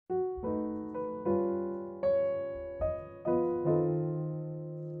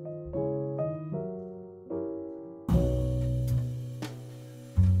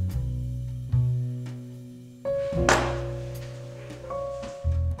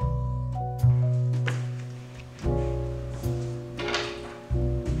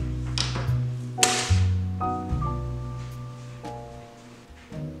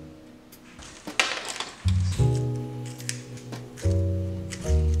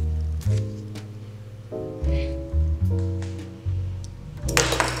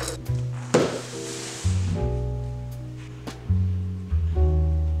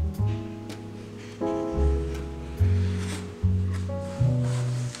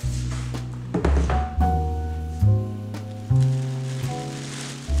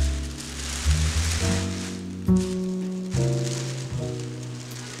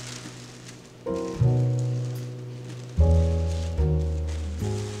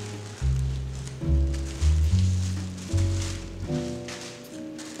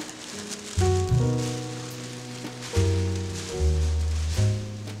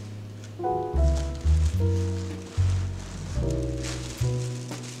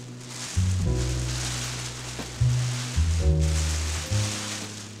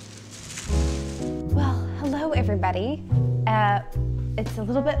everybody. It's a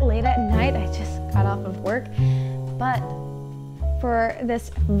little bit late at night. I just got off of work, but for this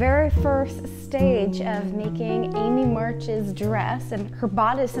very first stage of making Amy March's dress, and her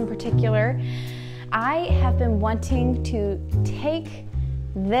bodice in particular, I have been wanting to take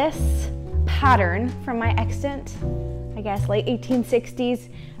this pattern from my Extant, I guess late 1860s,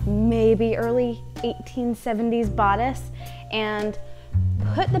 maybe early 1870s bodice, and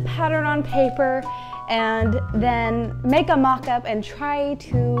put the pattern on paper and then make a mock-up and try to,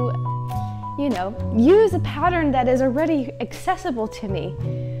 you know, use a pattern that is already accessible to me.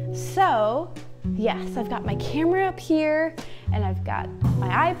 So yes, I've got my camera up here and I've got my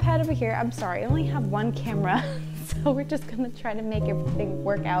iPad over here. I'm sorry, I only have one camera, so we're just gonna try to make everything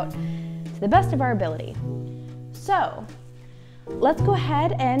work out to the best of our ability. So let's go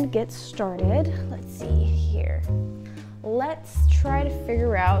ahead and get started. Let's see here. Let's try to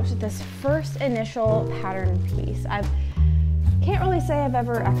figure out this first initial pattern piece. I can't really say I've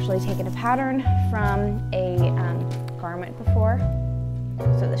ever actually taken a pattern from a garment before,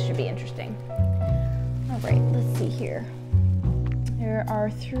 so this should be interesting. All right, let's see here. There are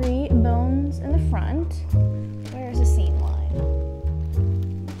 3 bones in the front. Where's the seam line?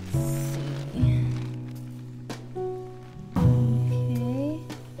 Let's see. Okay.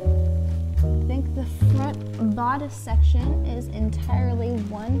 I think the front bodice section is entirely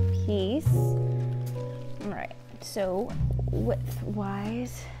one piece. All right, so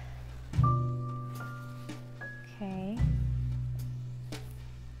width-wise, okay.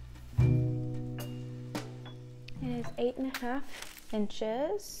 It is 8.5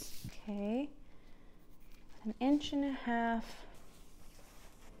 inches, okay. 1.5 inches,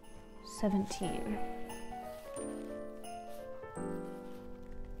 17.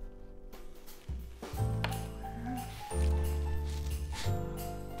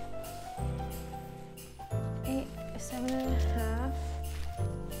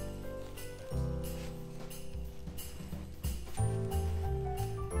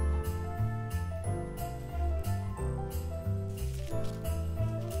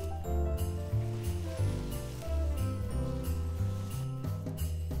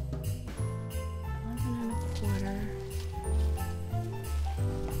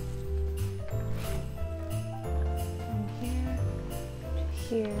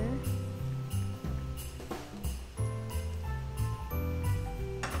 Here.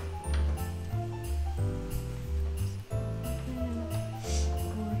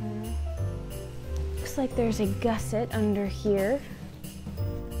 Looks like there's a gusset under here.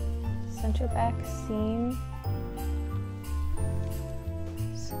 Center back seam.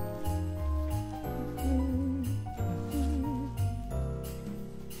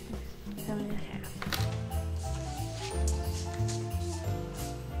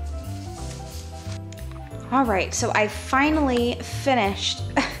 All right, so I finally finished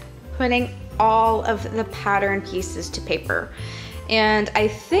putting all of the pattern pieces to paper. And I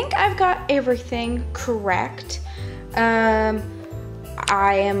think I've got everything correct. I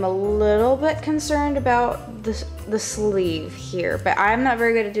am a little bit concerned about the sleeve here, but I'm not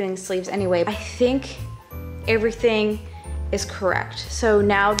very good at doing sleeves anyway. I think everything is correct. So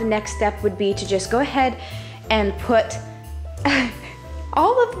now the next step would be to just go ahead and put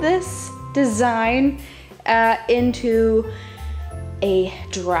all of this design into a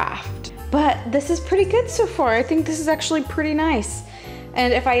draft. But this is pretty good so far. I think this is actually pretty nice.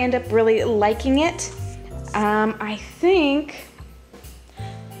 And if I end up really liking it, I think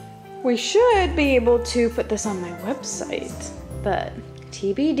we should be able to put this on my website. But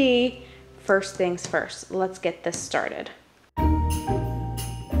TBD, first things first. Let's get this started.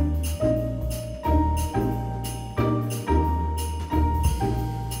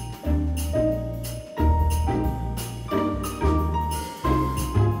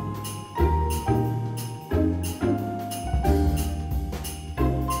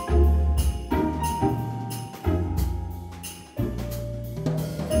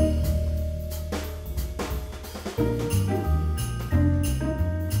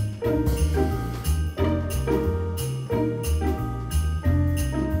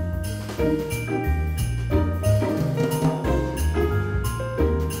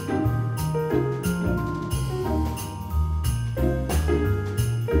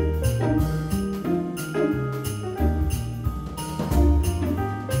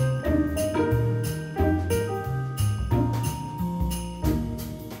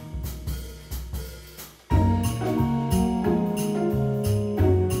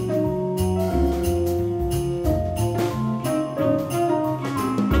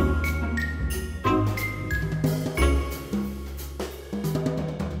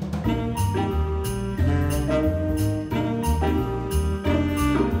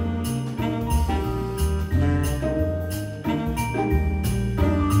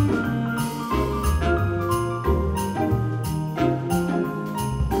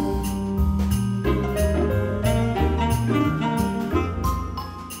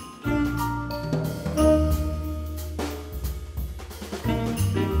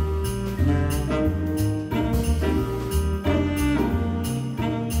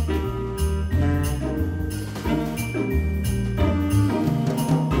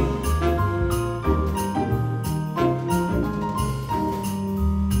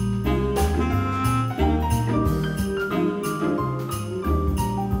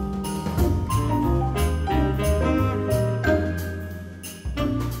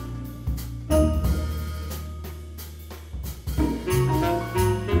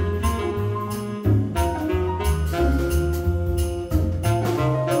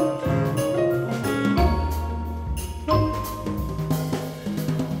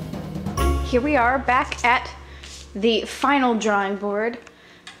 here we are back at the final drawing board.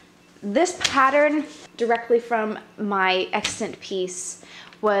 This pattern directly from my Extant piece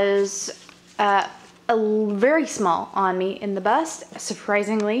was very small on me in the bust,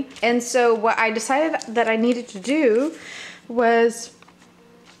 surprisingly. And so what I decided that I needed to do was,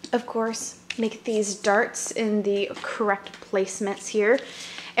 of course, make these darts in the correct placements here.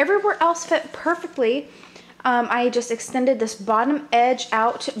 Everywhere else fit perfectly. I just extended this bottom edge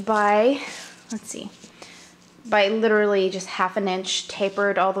out by, let's see, by literally just ½ an inch,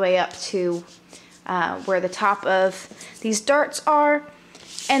 tapered all the way up to where the top of these darts are.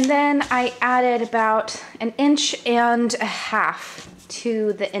 And then I added about 1.5 inches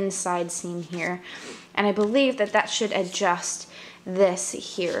to the inside seam here. And I believe that that should adjust this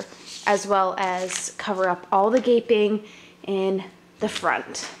here, as well as cover up all the gaping in the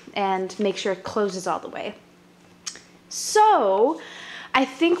front and make sure it closes all the way. So I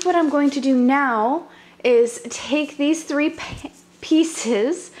think what I'm going to do now is take these 3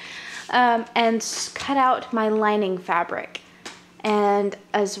 pieces and cut out my lining fabric, and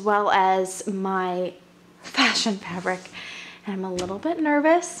as well as my fashion fabric. And I'm a little bit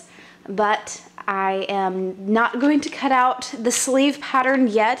nervous, but I am not going to cut out the sleeve pattern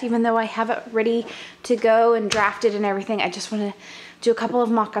yet, even though I have it ready to go and drafted and everything. I just want to do a couple of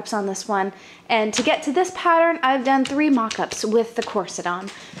mock-ups on this one. And to get to this pattern, I've done 3 mock-ups with the corset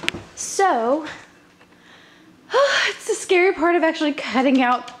on. So, it's the scary part of actually cutting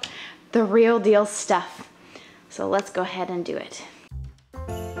out the real deal stuff. So let's go ahead and do it.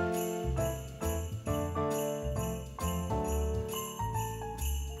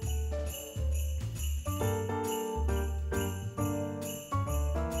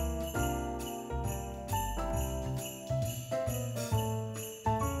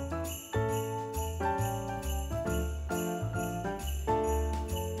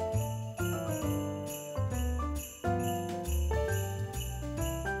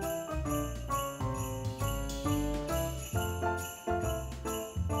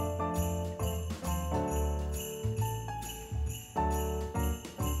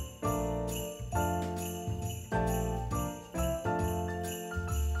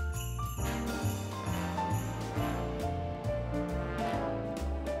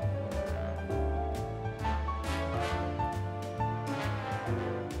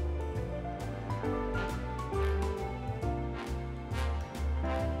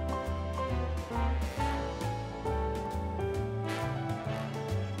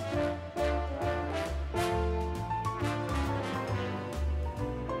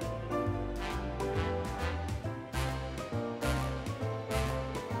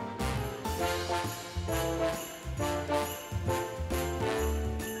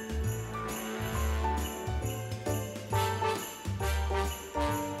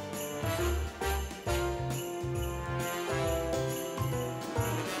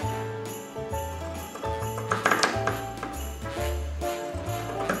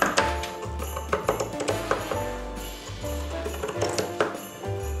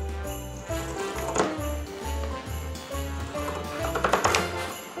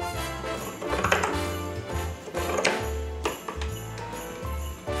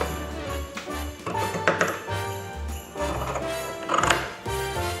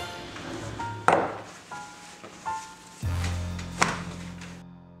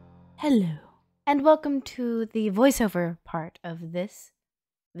 Hello, and welcome to the voiceover part of this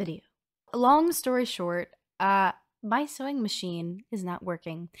video. Long story short, my sewing machine is not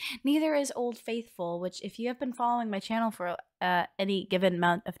working. Neither is Old Faithful, which if you have been following my channel for any given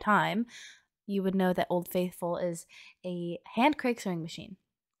amount of time, you would know that Old Faithful is a hand crank sewing machine.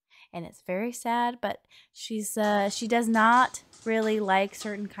 And it's very sad, but she does not really like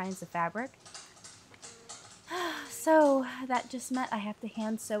certain kinds of fabric. So that just meant I have to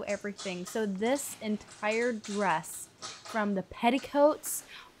hand sew everything. So this entire dress, from the petticoats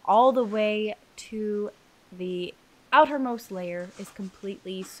all the way to the outermost layer, is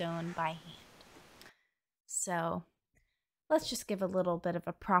completely sewn by hand. So let's just give a little bit of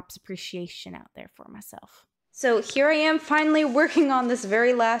a props appreciation out there for myself. So here I am finally working on this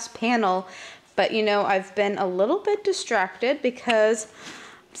very last panel, but you know, I've been a little bit distracted because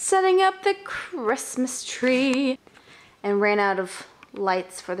I'm setting up the Christmas tree and ran out of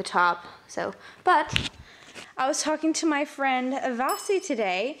lights for the top. So, but I was talking to my friend Vasi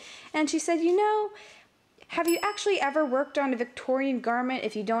today, and she said, you know, have you actually ever worked on a Victorian garment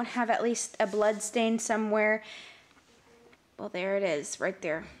if you don't have at least a blood stain somewhere? Well, there it is, right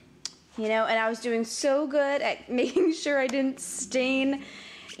there. You know, and I was doing so good at making sure I didn't stain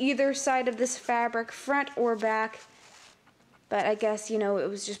either side of this fabric, front or back. but I guess, you know, it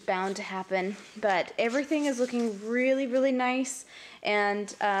was just bound to happen. But everything is looking really, really nice,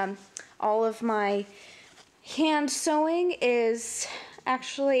 and all of my hand sewing is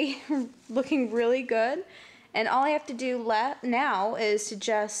actually looking really good. And all I have to do now is to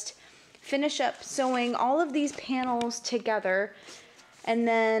just finish up sewing all of these panels together and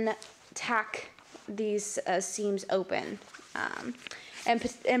then tack these seams open.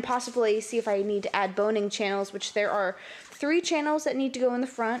 And possibly see if I need to add boning channels, which there are 3 channels that need to go in the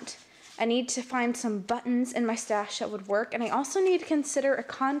front. I need to find some buttons in my stash that would work, and I also need to consider a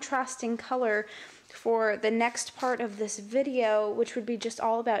contrasting color for the next part of this video, which would be just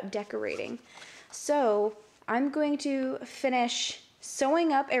all about decorating. So I'm going to finish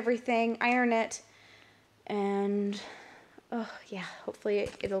sewing up everything, iron it, and yeah, hopefully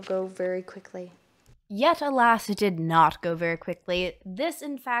it'll go very quickly. Yet, alas, it did not go very quickly. This,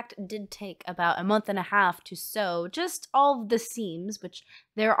 in fact, did take about a month and a half to sew just all of the seams, which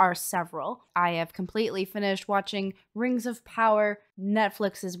there are several. I have completely finished watching Rings of Power,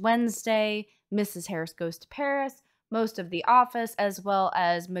 Netflix's Wednesday, Mrs. Harris Goes to Paris, most of The Office, as well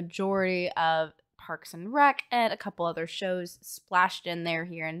as majority of Parks and Rec, and a couple other shows splashed in there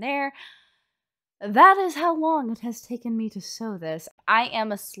here and there. That is how long it has taken me to sew this. I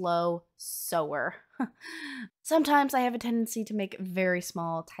am a slow sewer. Sometimes I have a tendency to make very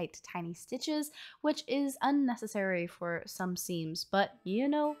small, tight, tiny stitches, which is unnecessary for some seams, but you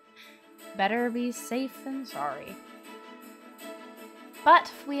know, better be safe than sorry.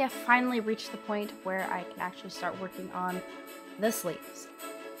 But we have finally reached the point where I can actually start working on the sleeves.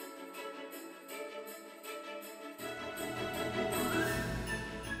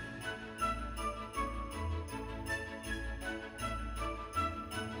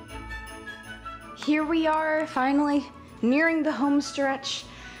 Here we are, finally nearing the home stretch.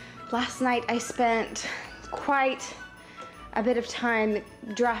 Last night I spent quite a bit of time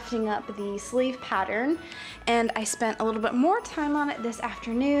drafting up the sleeve pattern, and I spent a little bit more time on it this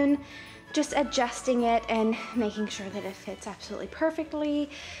afternoon, just adjusting it and making sure that it fits absolutely perfectly,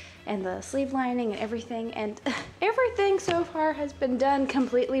 and the sleeve lining and everything. And everything so far has been done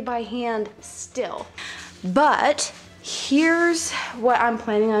completely by hand still. But here's what I'm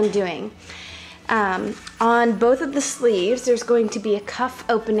planning on doing. On both of the sleeves, there's going to be a cuff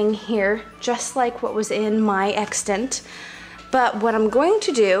opening here, just like what was in my Extant. But what I'm going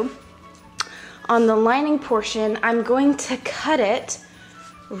to do on the lining portion, I'm going to cut it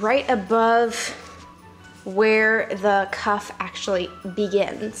right above where the cuff actually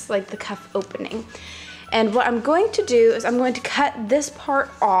begins, like the cuff opening. And what I'm going to do is I'm going to cut this part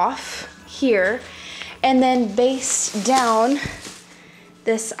off here and then baste down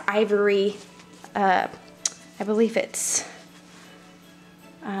this ivory, I believe it's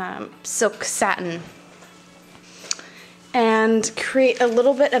silk satin, and create a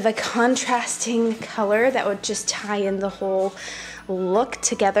little bit of a contrasting color that would just tie in the whole look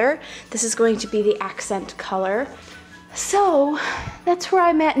together. This is going to be the accent color. So that's where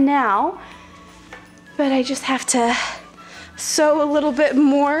I'm at now, but I just have to sew a little bit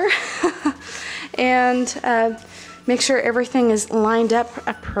more and make sure everything is lined up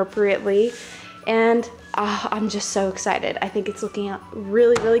appropriately. And I'm just so excited. I think it's looking out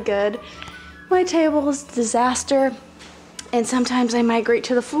really, really good. My table is a disaster, and sometimes I migrate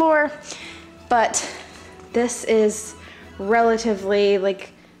to the floor, but this is relatively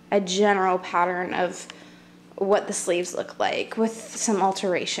like a general pattern of what the sleeves look like with some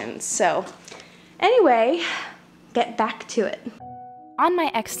alterations. So anyway, get back to it. On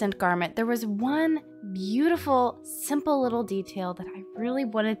my Extant garment, there was one beautiful, simple little detail that I really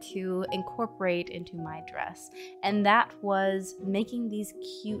wanted to incorporate into my dress, and that was making these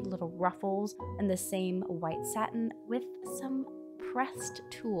cute little ruffles in the same white satin with some pressed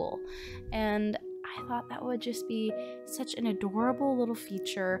tulle. And I thought that would just be such an adorable little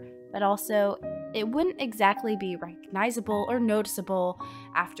feature, but also it wouldn't exactly be recognizable or noticeable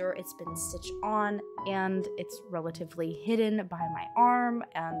after it's been stitched on, and it's relatively hidden by my arm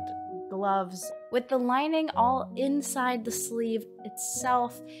and gloves. With the lining all inside the sleeve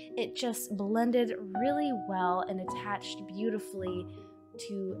itself, it just blended really well and attached beautifully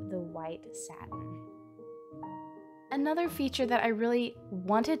to the white satin. Another feature that I really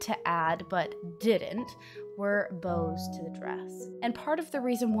wanted to add but didn't were bows to the dress. And part of the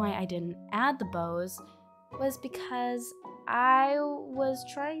reason why I didn't add the bows was because I was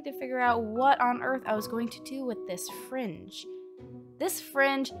trying to figure out what on earth I was going to do with this fringe. This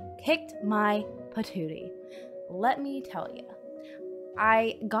fringe kicked my patootie. Let me tell you.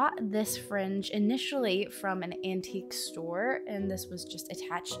 I got this fringe initially from an antique store, and this was just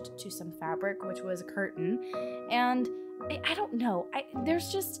attached to some fabric, which was a curtain, and I don't know.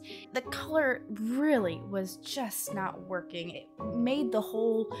 There's just, the color really was just not working. It made the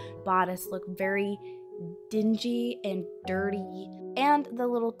whole bodice look very dingy and dirty, and the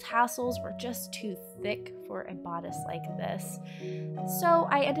little tassels were just too thick for a bodice like this. So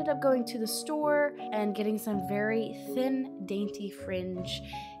I ended up going to the store and getting some very thin, dainty fringe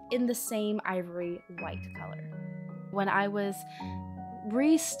in the same ivory white color. When I was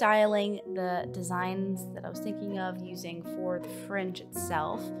restyling the designs that I was thinking of using for the fringe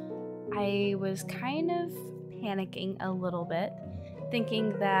itself, I was kind of panicking a little bit,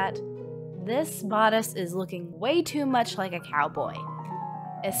 thinking that this bodice is looking way too much like a cowboy,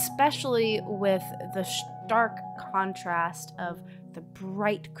 especially with the stark contrast of the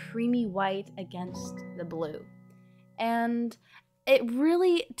bright creamy white against the blue. And it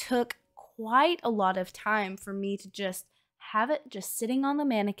really took quite a lot of time for me to just have it just sitting on the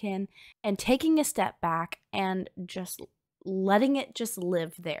mannequin and taking a step back and just letting it just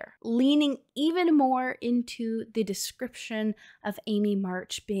live there, leaning even more into the description of Amy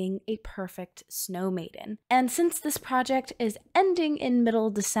March being a perfect snow maiden. And since this project is ending in middle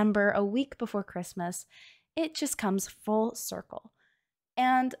December, a week before Christmas, it just comes full circle.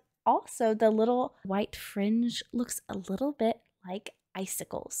 And also the little white fringe looks a little bit like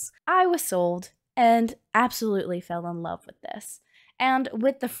icicles. I was sold and absolutely fell in love with this. And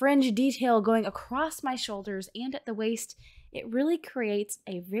with the fringe detail going across my shoulders and at the waist, it really creates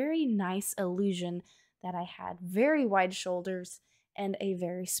a very nice illusion that I had very wide shoulders and a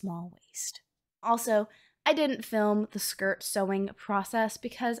very small waist. Also, I didn't film the skirt sewing process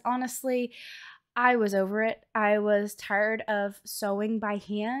because honestly, I was over it. I was tired of sewing by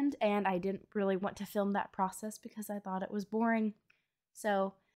hand and I didn't really want to film that process because I thought it was boring.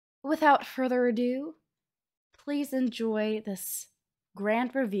 So, without further ado, please enjoy this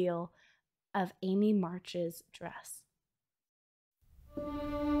grand reveal of Amy March's dress.